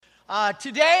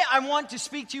Today, I want to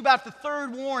speak to you about the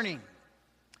third warning.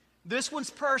 This one's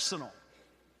personal.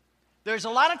 There's a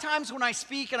lot of times when I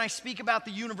speak, and I speak about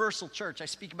the universal church. I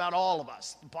speak about all of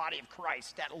us, the body of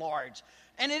Christ at large.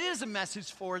 And it is a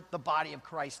message for the body of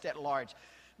Christ at large.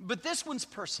 But this one's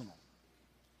personal.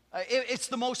 It's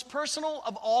the most personal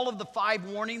of all of the 5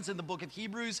 warnings in the book of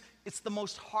Hebrews. It's the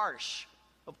most harsh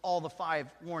of all the 5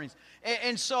 warnings.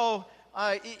 And so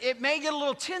it may get a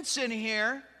little tense in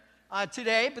here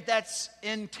today, but that's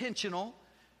intentional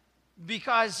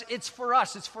because it's for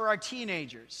us. It's for our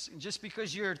teenagers. And just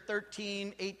because you're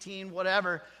 13, 18,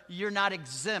 whatever, you're not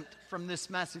exempt from this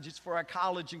message. It's for our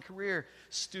college and career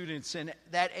students and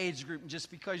that age group. And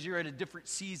just because you're at a different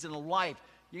season of life,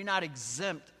 you're not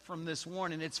exempt from this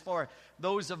warning. It's for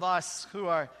those of us who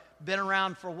are been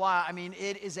around for a while. I mean,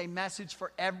 it is a message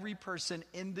for every person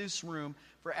in this room,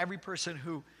 for every person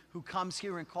who comes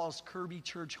here and calls Kirby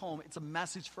Church home. It's a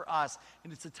message for us,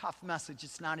 and it's a tough message.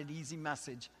 It's not an easy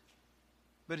message,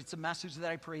 but it's a message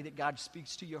that I pray that God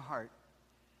speaks to your heart.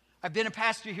 I've been a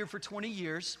pastor here for 20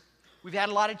 years. We've had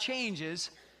a lot of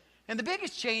changes, and the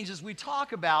biggest changes we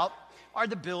talk about are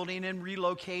the building and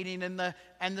relocating and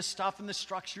the stuff and the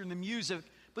structure and the music,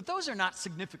 but those are not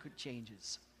significant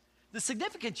changes. The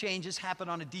significant changes happen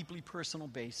on a deeply personal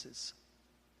basis.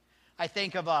 I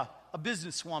think of a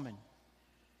businesswoman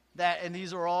and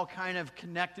these are all kind of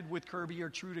connected with Kirby or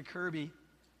true to Kirby,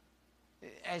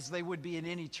 as they would be in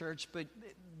any church, but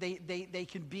they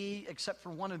can be, except for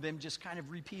one of them, just kind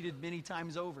of repeated many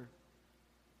times over.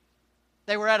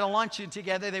 They were at a luncheon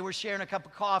together. They were sharing a cup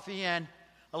of coffee, and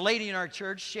a lady in our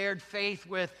church shared faith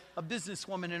with a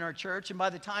businesswoman in our church, and by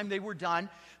the time they were done,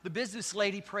 the business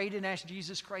lady prayed and asked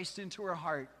Jesus Christ into her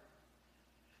heart.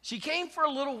 She came for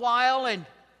a little while and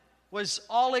was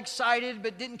all excited,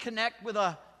 but didn't connect with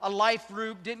a life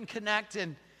group, didn't connect,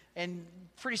 and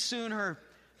pretty soon her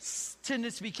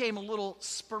attendance became a little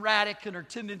sporadic, and her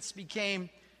attendance became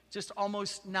just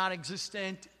almost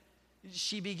non-existent.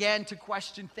 She began to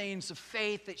question things of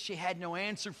faith that she had no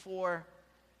answer for,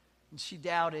 and she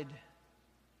doubted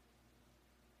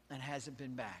and hasn't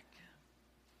been back.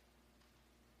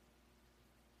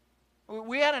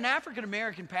 We had an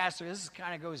African-American pastor. This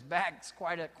kind of goes back. It's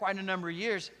quite a number of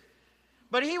years.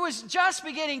 But he was just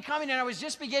coming in. I was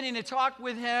just beginning to talk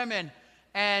with him,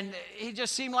 and he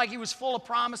just seemed like he was full of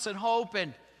promise and hope.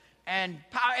 And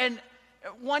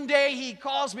one day he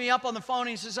calls me up on the phone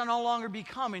and he says, "I'll no longer be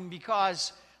coming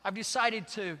because I've decided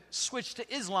to switch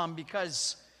to Islam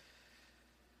because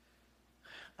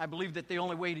I believe that the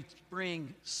only way to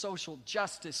bring social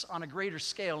justice on a greater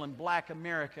scale in Black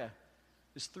America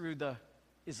is through the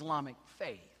Islamic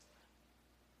faith."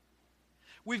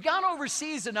 We've gone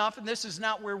overseas enough, and this is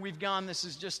not where we've gone. This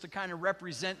is just to kind of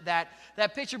represent that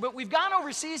picture. But we've gone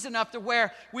overseas enough to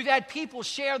where we've had people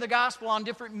share the gospel on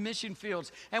different mission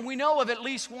fields. And we know of at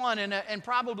least one, and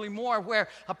probably more, where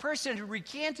a person who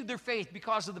recanted their faith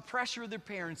because of the pressure of their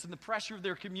parents and the pressure of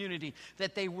their community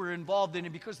that they were involved in,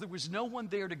 and because there was no one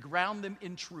there to ground them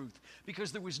in truth,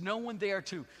 because there was no one there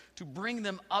to bring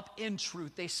them up in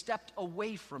truth, they stepped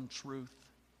away from truth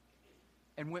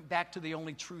and went back to the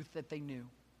only truth that they knew.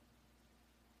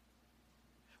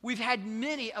 We've had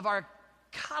many of our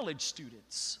college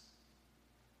students.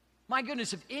 My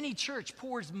goodness, if any church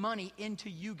pours money into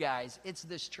you guys, it's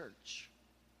this church.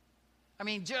 I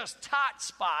mean, just tot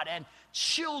spot and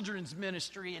children's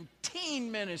ministry and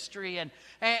teen ministry,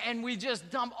 and we just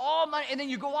dump all money, and then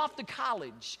you go off to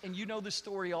college, and you know the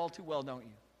story all too well, don't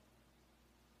you?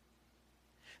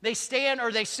 They stand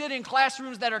or they sit in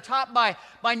classrooms that are taught by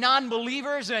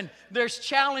non-believers, and there's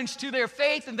challenge to their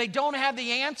faith, and they don't have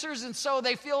the answers, and so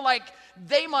they feel like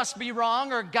they must be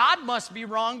wrong or God must be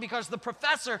wrong because the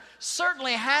professor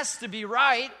certainly has to be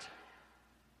right.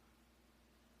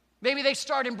 Maybe they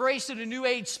start embracing a new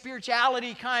age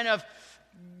spirituality kind of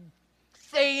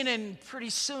thing, and pretty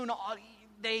soon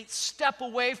they step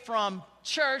away from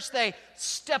church, they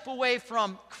step away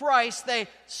from Christ, they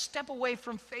step away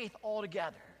from faith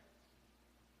altogether.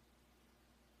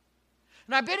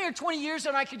 And I've been here 20 years,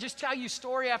 and I could just tell you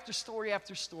story after story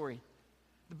after story.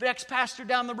 The next pastor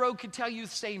down the road could tell you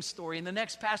the same story, and the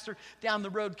next pastor down the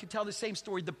road could tell the same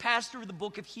story. The pastor of the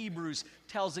book of Hebrews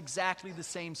tells exactly the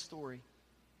same story.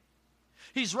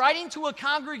 He's writing to a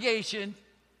congregation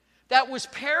that was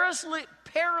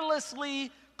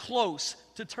perilously close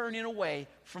to turning away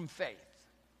from faith.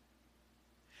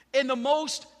 In the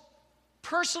most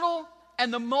personal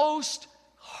and the most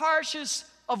harshest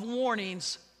of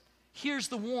warnings, here's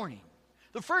the warning.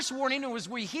 The first warning was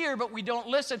we hear, but we don't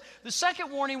listen. The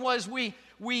second warning was we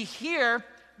hear,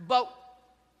 but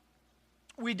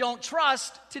we don't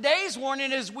trust. Today's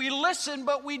warning is we listen,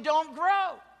 but we don't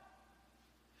grow.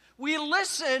 We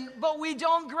listen, but we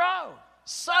don't grow.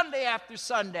 Sunday after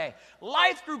Sunday,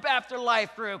 life group after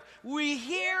life group, we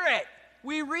hear it.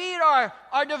 We read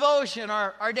our devotion,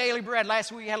 our daily bread.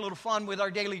 Last week we had a little fun with our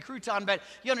daily crouton, but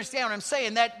you understand what I'm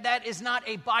saying. That is not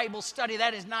a Bible study.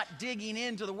 That is not digging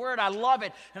into the Word. I love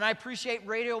it, and I appreciate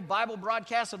radio, Bible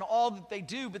broadcasts, and all that they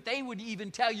do, but they would even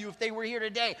tell you if they were here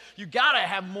today, you got to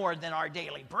have more than our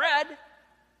daily bread.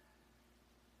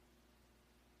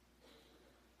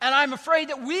 And I'm afraid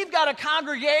that we've got a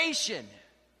congregation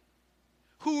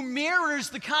who mirrors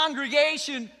the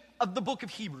congregation of the book of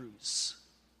Hebrews.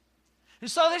 And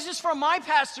so this is from my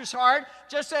pastor's heart,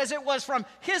 just as it was from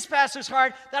his pastor's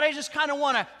heart, that I just kind of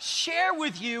want to share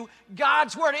with you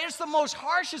God's word. It's the most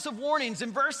harshest of warnings.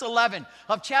 In verse 11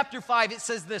 of chapter 5, it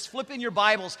says this, flip in your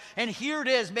Bibles, and here it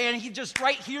is, man, he just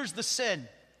right here's the sin.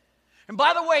 And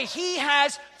by the way, he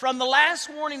has, from the last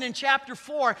warning in chapter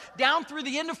 4, down through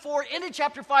the end of 4, into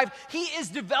chapter 5, he is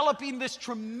developing this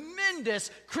tremendous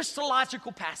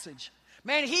Christological passage.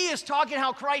 Man, he is talking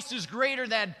how Christ is greater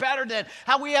than, better than,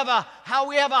 how we have a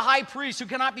high priest who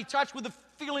cannot be touched with the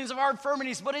feelings of our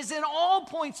infirmities, but is in all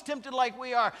points tempted like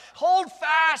we are. Hold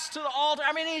fast to the altar.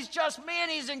 I mean,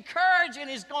 he's encouraging,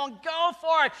 he's going, go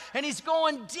for it, and he's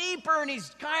going deeper, and he's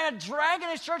kind of dragging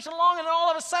his church along, and then all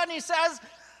of a sudden he says,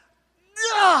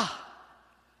 ugh!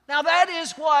 Now that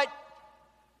is what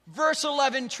verse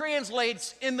 11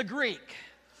 translates in the Greek.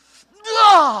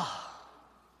 Ugh!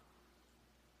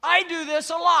 I do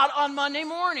this a lot on Monday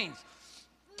mornings.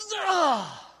 Ugh.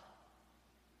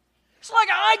 It's like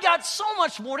I got so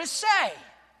much more to say.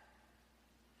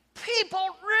 People,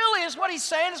 really, is what he's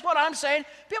saying, is what I'm saying.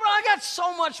 People, I got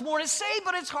so much more to say,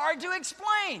 but it's hard to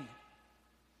explain.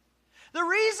 The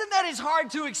reason that is hard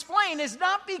to explain is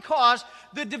not because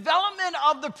the development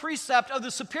of the precept of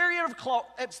the superiority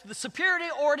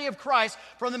of Christ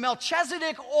from the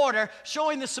Melchizedek order,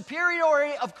 showing the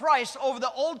superiority of Christ over the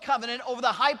old covenant, over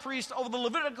the high priest, over the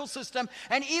Levitical system,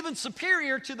 and even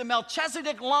superior to the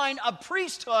Melchizedek line of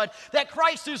priesthood, that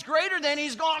Christ is greater than.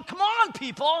 He's gone, come on,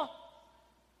 people.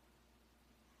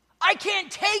 I can't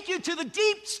take you to the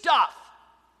deep stuff.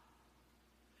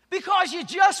 Because you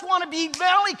just want to be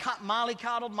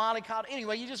mollycoddled.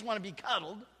 Anyway, you just want to be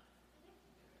cuddled.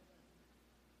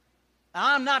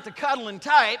 I'm not the cuddling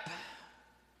type.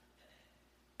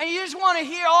 And you just want to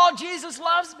hear, oh, Jesus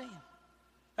loves me.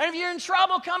 And if you're in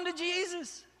trouble, come to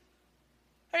Jesus.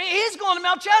 And he's going to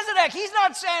Melchizedek. He's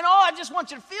not saying, oh, I just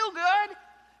want you to feel good.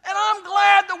 And I'm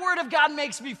glad the Word of God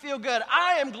makes me feel good.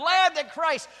 I am glad that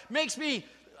Christ makes me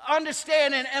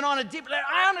understand and on a deep level.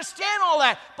 I understand all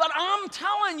that, but I'm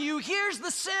telling you, here's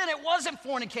the sin. It wasn't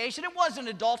fornication, it wasn't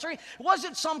adultery, it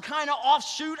wasn't some kind of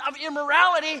offshoot of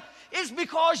immorality. It's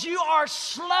because you are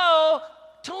slow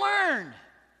to learn.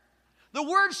 The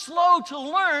word slow to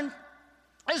learn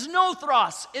is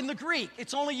nothros in the Greek.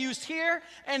 It's only used here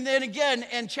and then again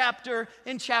in chapter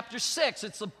 6.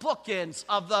 It's the bookends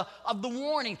of the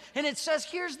warning. And it says,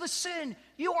 here's the sin.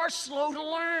 You are slow to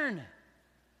learn.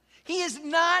 He is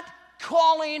not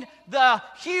calling the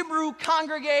Hebrew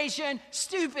congregation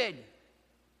stupid.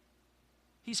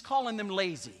 He's calling them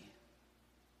lazy.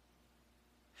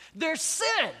 Their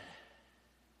sin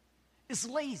is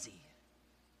lazy.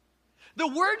 The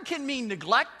word can mean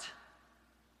neglect.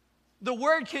 The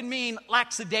word can mean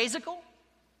lackadaisical.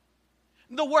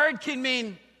 The word can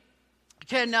mean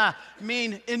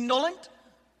indolent.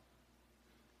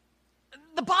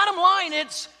 The bottom line,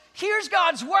 it's here's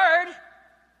God's word.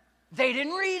 They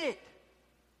didn't read it.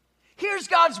 Here's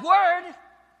God's word.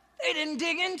 They didn't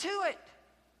dig into it.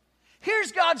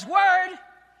 Here's God's word.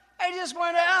 They just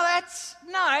went, oh, that's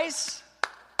nice.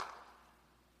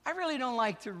 I really don't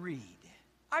like to read.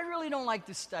 I really don't like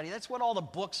to study. That's what all the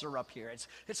books are up here.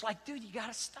 It's like, dude, you got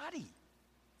to study.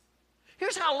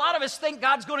 Here's how a lot of us think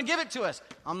God's going to give it to us.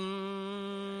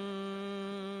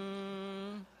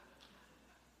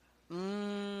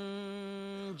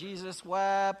 Jesus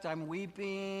wept, I'm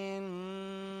weeping.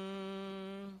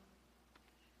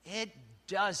 It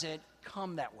doesn't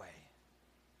come that way.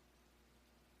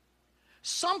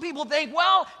 Some people think,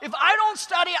 well, if I don't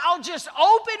study, I'll just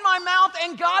open my mouth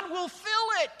and God will fill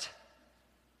it.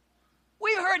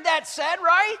 We've heard that said,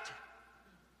 right?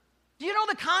 Do you know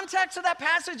the context of that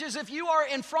passage is if you are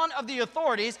in front of the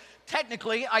authorities,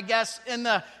 technically, I guess, in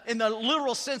the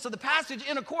literal sense of the passage,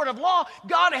 in a court of law,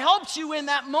 God helps you in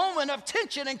that moment of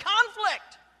tension and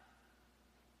conflict.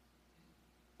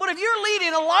 But if you're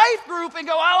leading a life group and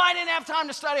go, oh, I didn't have time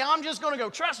to study, I'm just going to go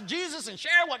trust Jesus and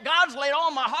share what God's laid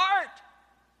on my heart,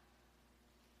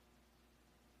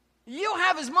 you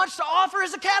have as much to offer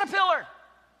as a caterpillar.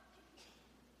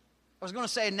 I was going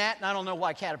to say a gnat, and I don't know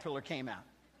why caterpillar came out.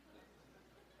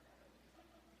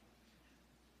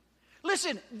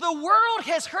 Listen, the world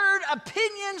has heard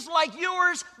opinions like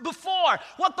yours before.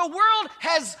 What the world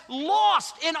has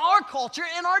lost in our culture,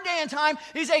 in our day and time,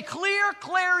 is a clear,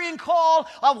 clarion call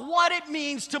of what it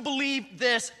means to believe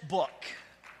this book.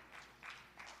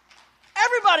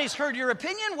 Everybody's heard your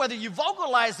opinion, whether you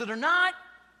vocalize it or not.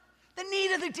 The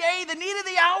need of the day, the need of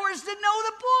the hour is to know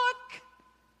the book.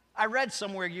 I read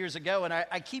somewhere years ago, and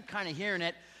I keep kind of hearing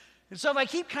it. And so if I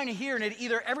keep kind of hearing it,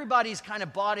 either everybody's kind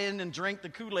of bought in and drank the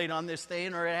Kool-Aid on this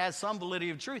thing, or it has some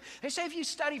validity of truth. They say if you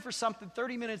study for something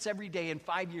 30 minutes every day, in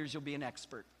 5 years you'll be an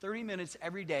expert. 30 minutes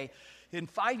every day, in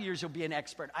 5 years you'll be an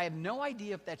expert. I have no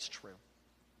idea if that's true.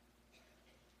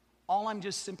 All I'm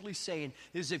just simply saying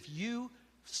is if you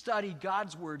study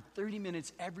God's word 30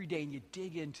 minutes every day and you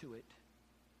dig into it,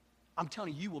 I'm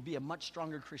telling you, you will be a much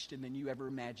stronger Christian than you ever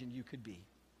imagined you could be.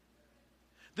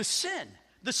 The sin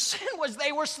was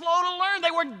they were slow to learn.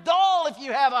 They were dull, if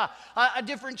you have a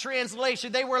different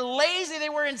translation. They were lazy. They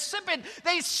were insipid.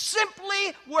 They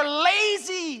simply were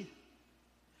lazy.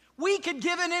 We could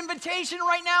give an invitation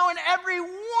right now, and every one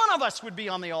of us would be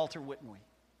on the altar, wouldn't we?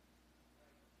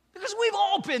 Because we've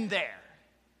all been there.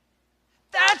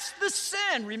 That's the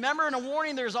sin. Remember, in a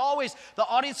warning, there's always the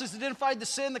audience has identified the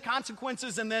sin, the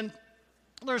consequences, and then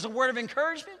there's a word of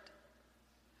encouragement.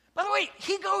 By the way,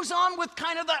 he goes on with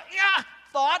kind of the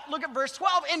thought. Look at verse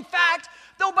 12. In fact,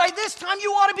 though by this time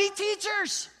you ought to be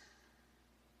teachers.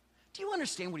 Do you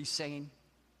understand what he's saying?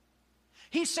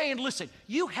 He's saying, listen,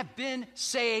 you have been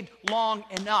saved long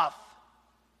enough.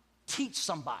 Teach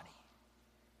somebody.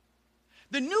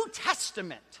 The New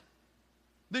Testament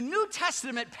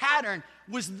pattern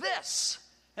was this.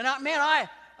 And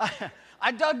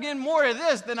I dug in more of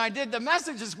this than I did the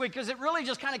message this week because it really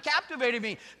just kind of captivated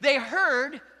me. They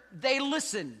heard, they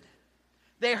listened.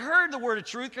 They heard the word of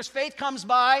truth because faith comes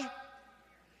by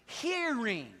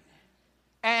hearing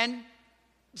and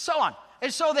so on.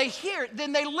 And so they hear,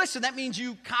 then they listen. That means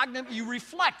you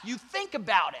reflect, you think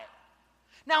about it.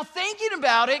 Now, thinking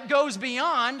about it goes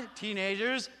beyond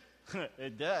teenagers.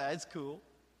 It does, it's cool.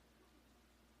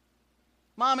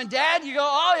 Mom and dad, you go,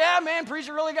 oh yeah, man,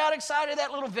 preacher really got excited.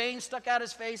 That little vein stuck out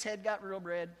his face, head got real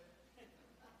red.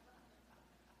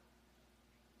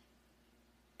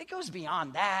 It goes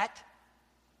beyond that.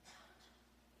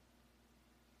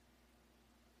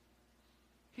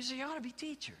 He said, you ought to be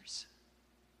teachers.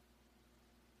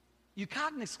 You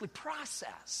cognitively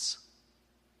process.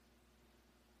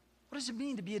 What does it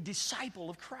mean to be a disciple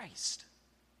of Christ?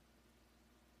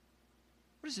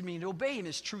 What does it mean to obey him?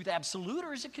 Is truth absolute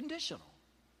or is it conditional?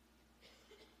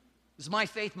 Is my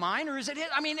faith mine or is it his?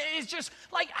 I mean, it's just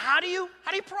like, how do you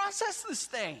process this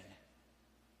thing?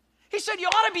 He said, you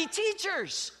ought to be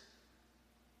teachers.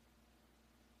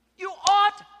 You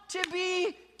ought to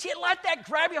be, let that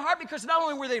grab your heart, because not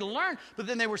only were they to learn, but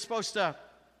then they were supposed to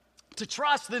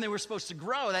trust, then they were supposed to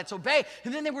grow, that's obey,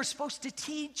 and then they were supposed to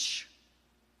teach.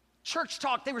 Church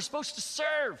talk, they were supposed to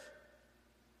serve.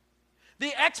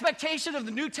 The expectation of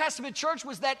the New Testament church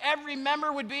was that every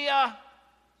member would be a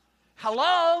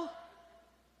hello.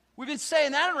 We've been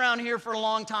saying that around here for a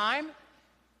long time.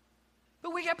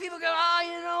 But we got people go,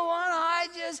 you know what? I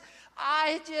just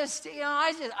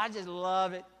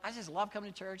love it. I just love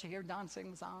coming to church. I hear Don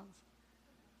sing the songs.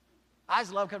 I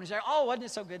just love coming to church. Oh, wasn't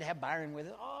it so good to have Byron with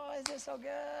it? Oh, is it so good?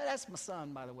 That's my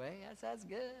son, by the way. That's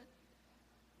good.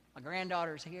 My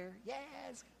granddaughter's here.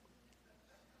 Yes.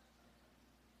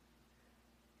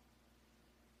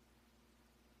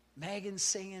 Megan's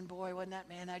singing, boy, wasn't that,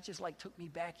 man? That just took me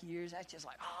back years. That's just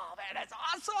oh man, that's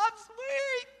awesome,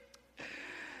 sweet.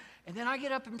 And then I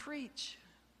get up and preach.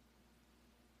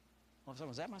 All of a sudden,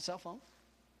 was that my cell phone?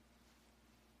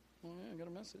 Oh yeah, I got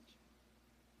a message.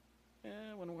 Yeah,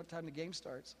 I wonder what time the game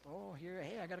starts. Oh,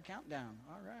 hey, I got a countdown.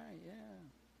 All right, yeah.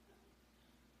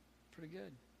 Pretty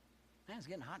good. Man, it's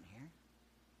getting hot in here.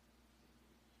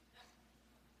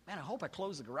 Man, I hope I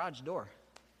closed the garage door.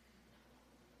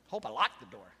 Hope I locked the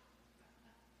door.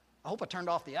 I hope I turned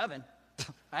off the oven.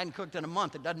 I hadn't cooked in a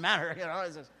month. It doesn't matter.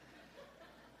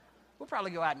 We'll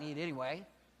probably go out and eat anyway.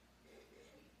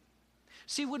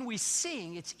 See, when we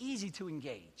sing, it's easy to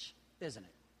engage, isn't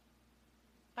it?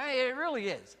 It really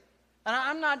is. And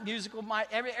I'm not musical.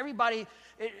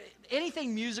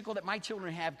 Anything musical that my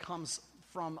children have comes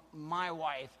from my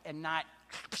wife and not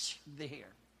the hair.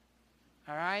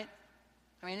 All right?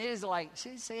 I mean, it is like,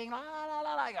 she's singing, la, la,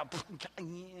 la, la.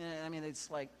 I mean, it's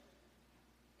like.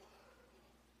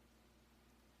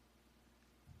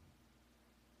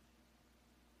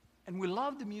 And we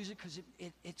love the music because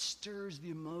it stirs the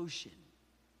emotion.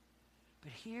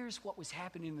 But here's what was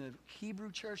happening in the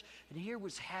Hebrew church, and here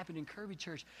what's happening in Kirby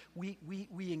church. We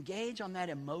engage on that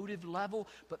emotive level,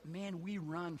 but man, we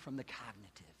run from the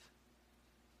cognitive.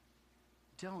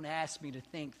 Don't ask me to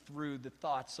think through the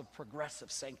thoughts of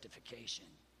progressive sanctification.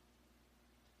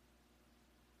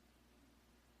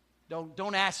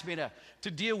 Don't ask me to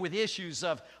deal with issues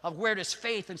of where does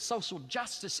faith and social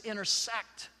justice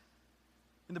intersect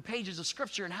in the pages of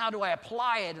Scripture, and how do I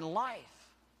apply it in life?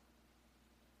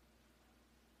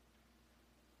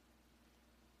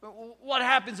 What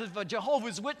happens if a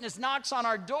Jehovah's Witness knocks on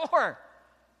our door?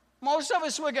 Most of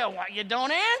us would go, "Well, you don't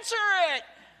answer it."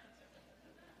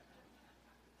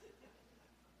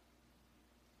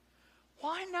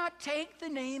 Why not take the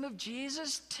name of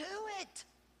Jesus to it?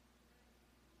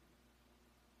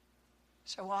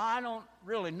 So, well, I don't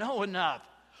really know enough.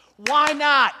 Why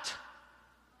not?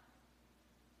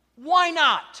 Why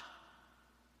not?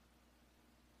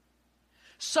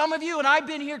 Some of you, and I've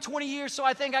been here 20 years, so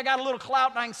I think I got a little clout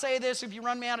and I can say this. If you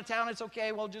run me out of town, it's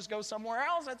okay. We'll just go somewhere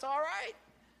else. That's all right.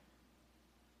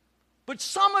 But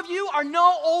some of you are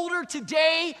no older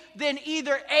today than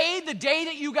either A, the day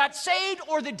that you got saved,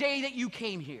 or the day that you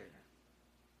came here.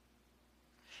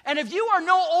 And if you are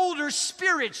no older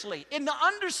spiritually in the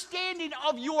understanding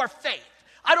of your faith,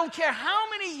 I don't care how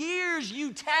many years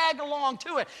you tag along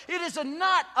to it. It is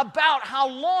not about how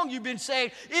long you've been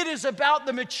saved. It is about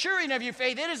the maturing of your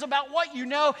faith. It is about what you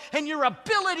know and your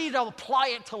ability to apply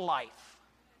it to life.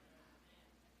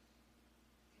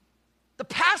 The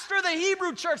pastor of the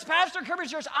Hebrew church, Pastor Kirby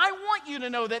Church, I want you to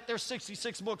know that there's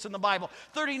 66 books in the Bible,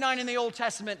 39 in the Old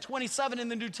Testament, 27 in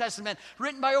the New Testament,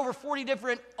 written by over 40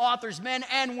 different authors, men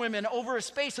and women, over a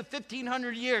space of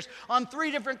 1,500 years on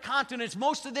 3 different continents.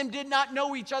 Most of them did not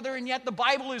know each other, and yet the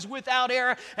Bible is without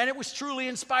error, and it was truly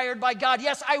inspired by God.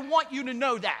 Yes, I want you to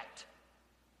know that.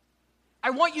 I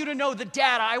want you to know the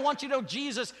data. I want you to know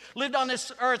Jesus lived on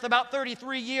this earth about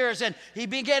 33 years, and he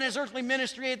began his earthly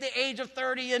ministry at the age of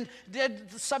 30 and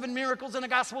did 7 miracles in the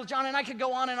Gospel of John, and I could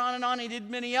go on and on and on. He did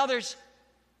many others.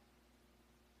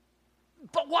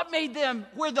 But what made them,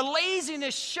 where the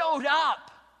laziness showed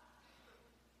up,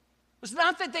 was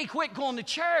not that they quit going to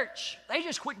church. They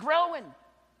just quit growing.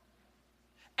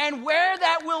 And where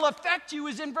that will affect you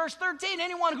is in verse 13.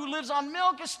 Anyone who lives on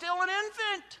milk is still an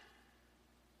infant.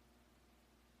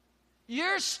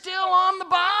 You're still on the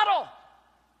bottle.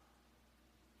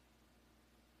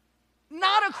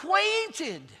 Not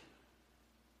acquainted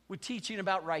with teaching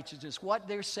about righteousness. What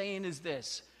they're saying is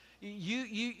this.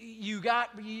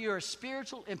 You're a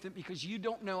spiritual infant because you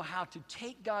don't know how to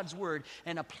take God's word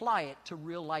and apply it to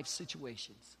real life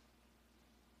situations.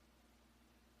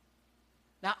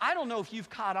 Now, I don't know if you've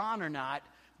caught on or not,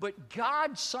 but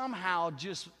God somehow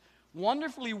just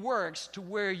wonderfully works to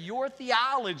where your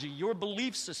theology, your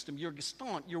belief system, your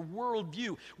gestalt, your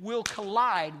worldview will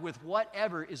collide with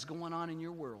whatever is going on in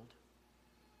your world.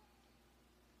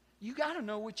 You got to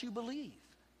know what you believe.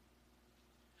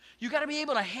 You got to be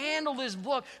able to handle this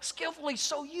book skillfully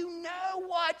so you know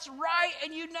what's right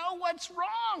and you know what's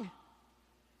wrong.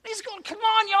 He's going, come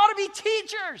on, you ought to be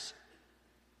teachers.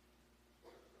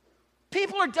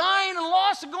 People are dying and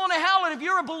lost and going to hell, and if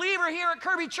you're a believer here at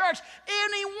Kirby Church,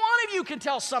 any one of you can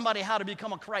tell somebody how to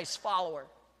become a Christ follower.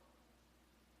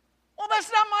 Well,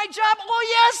 that's not my job. Well,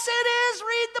 yes, it is.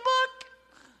 Read the book.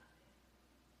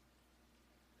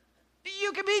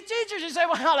 You can be teachers. You say,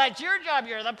 well, that's your job.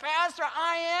 You're the pastor.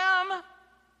 I am.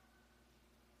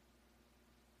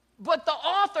 But the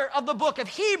author of the book of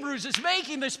Hebrews is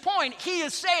making this point. He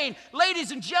is saying, ladies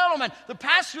and gentlemen, the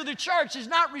pastor of the church is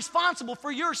not responsible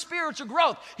for your spiritual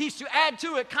growth. He's to add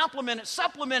to it, complement it,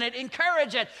 supplement it,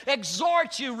 encourage it,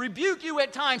 exhort you, rebuke you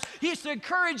at times. He's to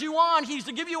encourage you on. He's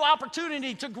to give you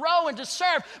opportunity to grow and to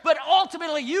serve. But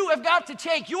ultimately, you have got to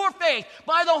take your faith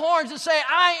by the horns and say,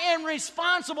 I am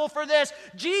responsible for this.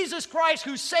 Jesus Christ,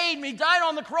 who saved me, died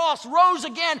on the cross, rose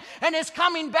again, and is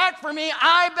coming back for me.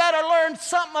 I better learn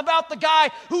something about the guy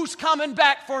who's coming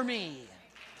back for me.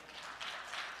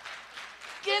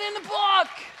 Get in the book.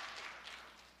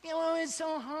 You know, it's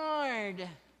so hard.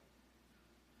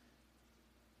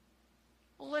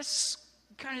 Well, let's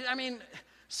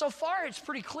so far it's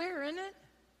pretty clear, isn't it?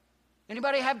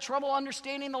 Anybody have trouble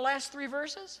understanding the last 3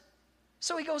 verses?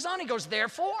 So he goes on, he goes,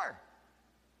 therefore.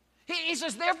 He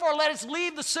says, therefore, let us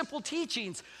leave the simple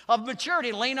teachings of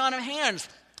maturity, laying on of hands,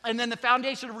 and then the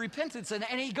foundation of repentance. And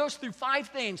he goes through 5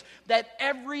 things that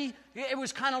it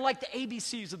was kind of like the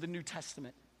ABCs of the New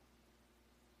Testament.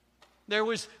 There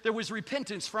was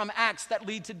repentance from acts that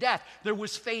lead to death. There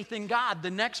was faith in God.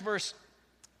 The next verse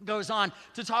goes on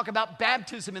to talk about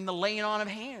baptism and the laying on of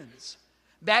hands.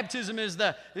 Baptism is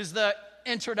the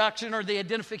introduction or the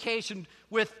identification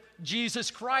with Jesus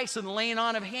Christ and the laying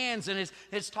on of hands, and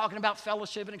it's talking about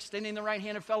fellowship and extending the right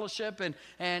hand of fellowship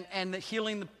and the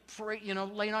healing,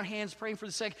 laying on hands, praying for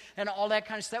the sick, and all that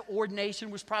kind of stuff. Ordination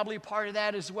was probably a part of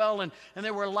that as well, and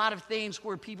there were a lot of things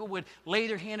where people would lay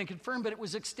their hand and confirm, but it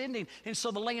was extending, and so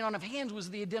the laying on of hands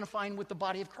was the identifying with the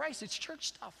body of Christ. It's church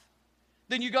stuff.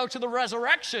 Then you go to the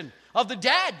resurrection of the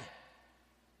dead,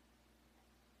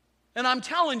 and I'm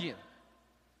telling you,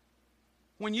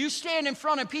 when you stand in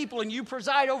front of people and you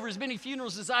preside over as many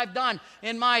funerals as I've done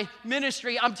in my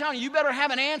ministry, I'm telling you, you better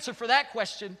have an answer for that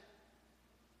question.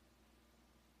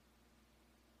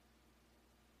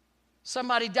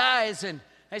 Somebody dies and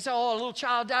they say, oh, a little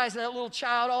child dies, and that little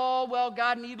child, oh, well,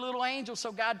 God needed little angels,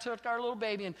 so God took our little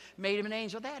baby and made him an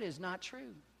angel. That is not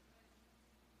true.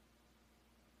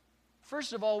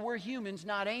 First of all, we're humans,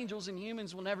 not angels, and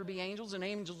humans will never be angels, and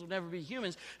angels will never be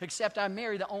humans, except I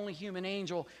marry the only human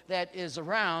angel that is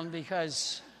around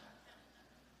because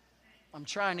I'm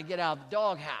trying to get out of the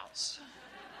doghouse.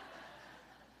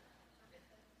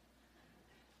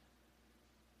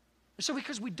 So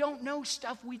because we don't know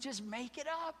stuff, we just make it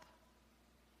up.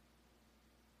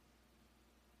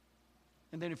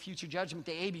 And then in future judgment,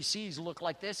 the ABCs look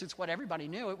like this. It's what everybody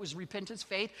knew. It was repentance,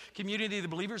 faith, community of the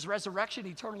believers, resurrection,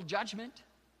 eternal judgment.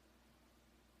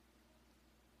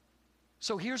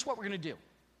 So here's what we're going to do.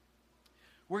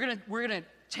 We're going to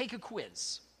take a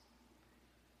quiz.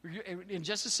 In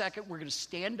just a second, we're going to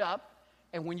stand up,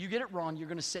 and when you get it wrong, you're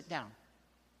going to sit down.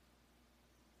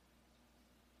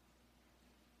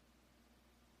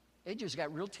 It just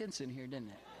got real tense in here, didn't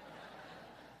it?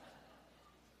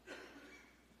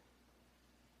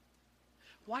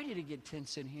 Why did it get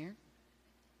tense in here?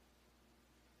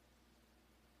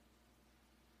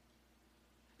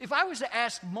 If I was to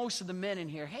ask most of the men in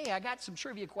here, hey, I got some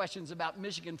trivia questions about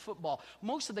Michigan football,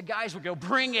 most of the guys would go,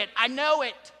 bring it, I know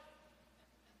it.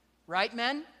 Right,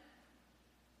 men?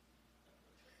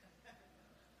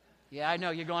 Yeah, I know,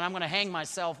 you're going, I'm going to hang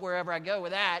myself wherever I go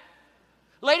with that.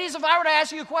 Ladies, if I were to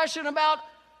ask you a question about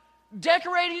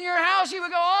decorating your house, you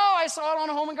would go, oh, I saw it on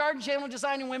a Home and Garden channel,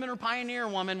 Designing Women or Pioneer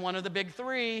Woman, one of the big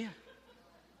three. You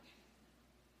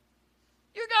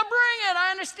go, bring it,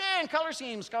 I understand. Color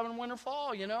schemes, coming winter,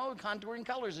 fall, contouring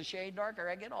colors, a shade darker,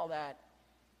 I get all that.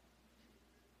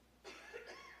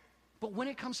 But when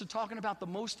it comes to talking about the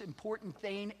most important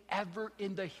thing ever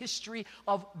in the history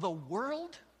of the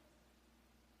world,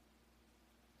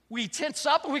 we tense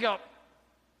up and we go,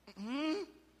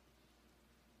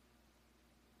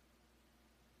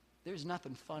 There's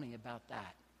nothing funny about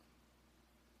that.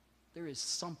 There is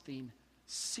something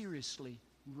seriously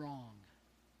wrong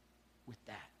with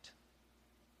that.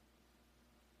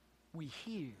 We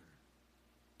hear,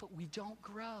 but we don't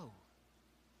grow.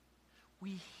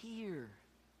 We hear,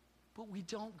 but we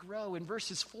don't grow. In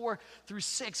verses 4 through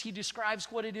 6, he describes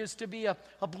what it is to be a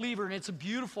believer, and it's a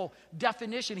beautiful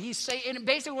definition. And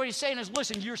basically what he's saying is,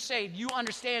 listen, you're saved. You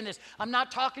understand this. I'm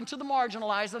not talking to the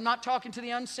marginalized. I'm not talking to the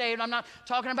unsaved. I'm not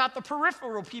talking about the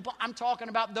peripheral people. I'm talking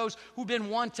about those who've been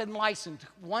once enlightened,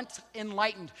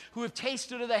 who have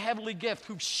tasted of the heavenly gift,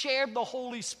 who've shared the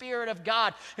Holy Spirit of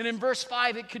God. And in verse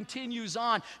 5, it continues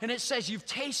on, and it says, you've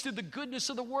tasted the goodness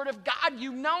of the Word of God.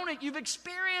 You've known it. You've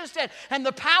experienced it. And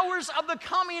the powers of the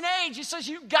coming age. He says,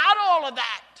 you got all of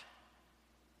that.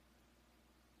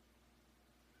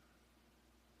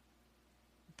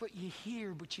 But you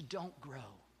hear, but you don't grow.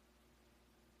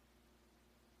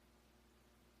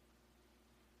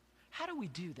 How do we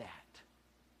do that?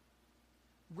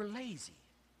 We're lazy.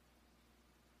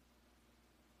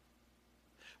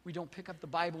 We don't pick up the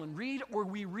Bible and read, or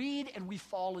we read and we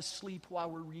fall asleep while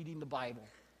we're reading the Bible.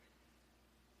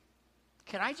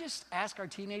 Can I just ask our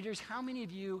teenagers, how many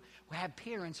of you have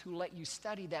parents who let you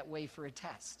study that way for a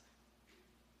test?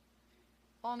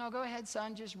 Oh, no, go ahead,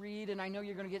 son, just read, and I know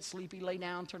you're going to get sleepy. Lay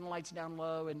down, turn the lights down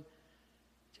low, and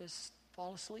just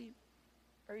fall asleep.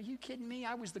 Are you kidding me?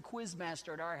 I was the quiz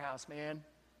master at our house, man.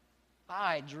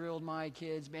 I drilled my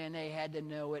kids, man. They had to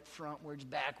know it frontwards,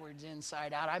 backwards,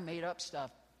 inside out. I made up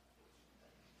stuff.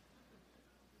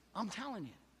 I'm telling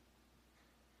you.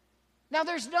 Now,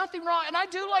 there's nothing wrong, and I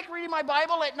do like reading my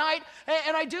Bible at night,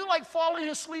 and I do like falling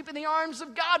asleep in the arms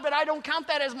of God, but I don't count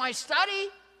that as my study.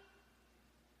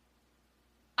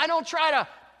 I don't try to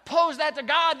pose that to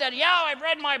God that, yeah, I've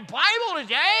read my Bible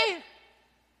today.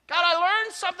 God, I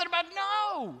learned something about,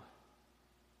 no.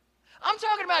 I'm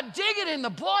talking about digging in the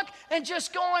book and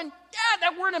just going, yeah,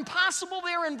 that word impossible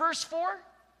there in verse 4.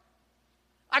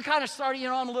 I kind of started,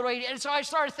 I'm a little ADD, and so I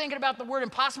started thinking about the word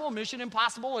impossible, mission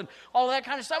impossible, and all that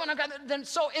kind of stuff. And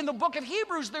so in the book of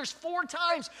Hebrews, there's 4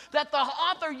 times that the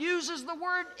author uses the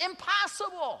word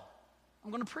impossible.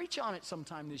 I'm going to preach on it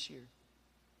sometime this year.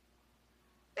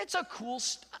 It's a cool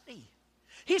study.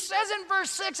 He says in verse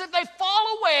 6, if they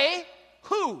fall away,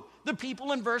 who? The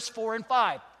people in verse 4 and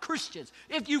 5, Christians.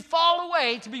 If you fall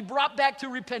away, to be brought back to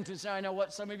repentance. Now, I know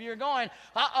what some of you are going,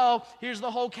 here's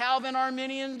the whole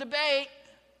Calvin-Arminian debate.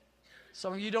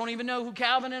 Some of you don't even know who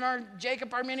Calvin and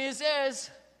Jacob Arminius is.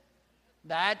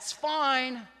 That's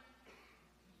fine.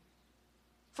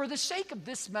 For the sake of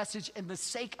this message and the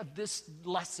sake of this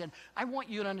lesson, I want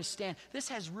you to understand this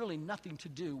has really nothing to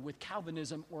do with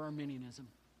Calvinism or Arminianism.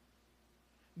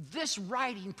 This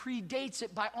writing predates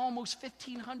it by almost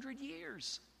 1,500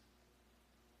 years.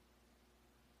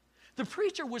 The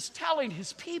preacher was telling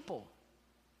his people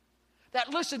that,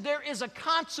 listen, there is a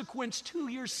consequence to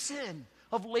your sin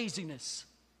of laziness.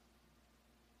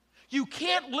 You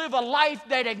can't live a life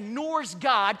that ignores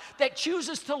God, that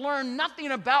chooses to learn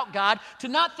nothing about God, to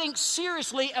not think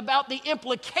seriously about the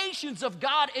implications of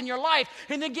God in your life,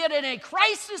 and to get in a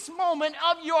crisis moment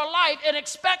of your life and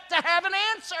expect to have an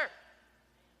answer.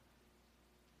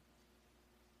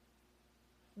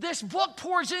 This book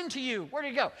pours into you. Where'd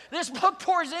it go? This book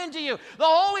pours into you. The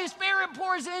Holy Spirit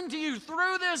pours into you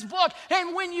through this book.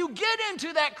 And when you get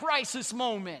into that crisis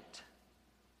moment,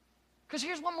 because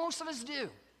here's what most of us do.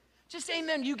 Just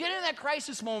amen. You get in that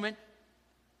crisis moment,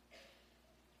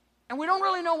 and we don't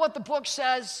really know what the book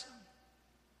says.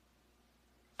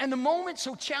 And the moment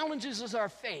so challenges us our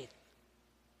faith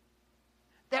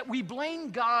that we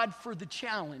blame God for the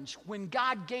challenge when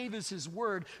God gave us His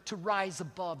word to rise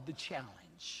above the challenge.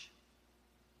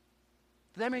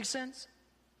 Does that make sense?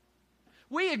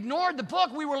 We ignored the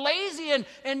book. We were lazy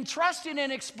and trusting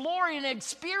and exploring and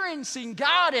experiencing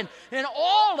God and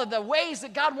all of the ways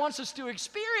that God wants us to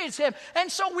experience Him. And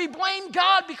so we blamed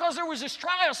God because there was this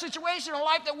trial situation in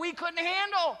life that we couldn't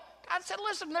handle. God said,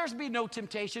 listen, there's be no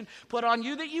temptation put on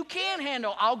you that you can't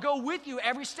handle. I'll go with you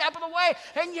every step of the way.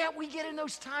 And yet we get in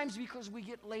those times because we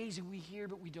get lazy. We hear,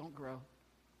 but we don't grow.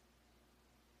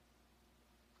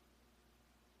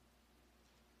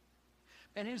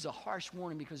 And it is a harsh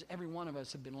warning because every one of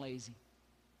us have been lazy.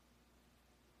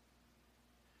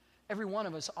 Every one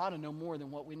of us ought to know more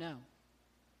than what we know.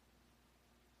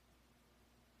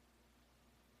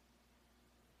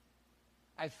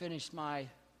 I finished my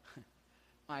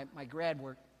grad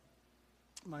work,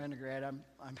 my undergrad.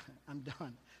 I'm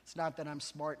done. It's not that I'm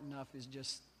smart enough. It's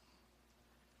just.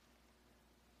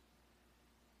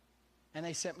 And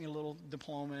they sent me a little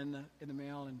diploma in the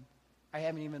mail, and I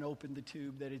haven't even opened the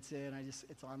tube that it's in.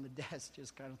 It's on the desk,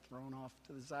 just kind of thrown off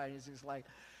to the side. It's just like,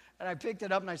 and I picked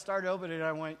it up and I started opening it and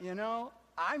I went,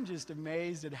 I'm just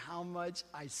amazed at how much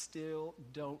I still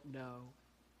don't know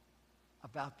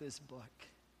about this book.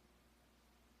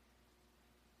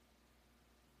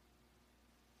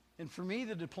 And for me,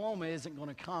 the diploma isn't going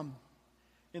to come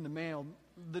in the mail.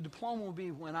 The diploma will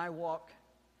be when I walk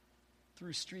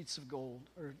through streets of gold,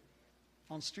 or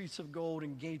on streets of gold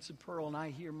and gates of pearl, and I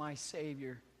hear my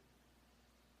Savior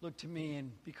look to me,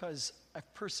 and because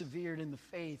I've persevered in the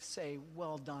faith, say,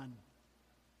 well done,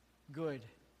 good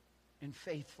and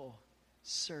faithful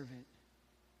servant.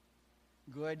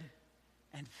 Good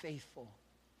and faithful.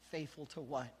 Faithful to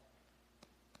what?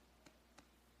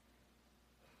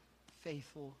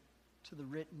 Faithful to the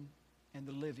written and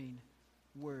the living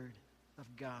Word of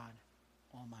God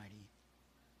Almighty.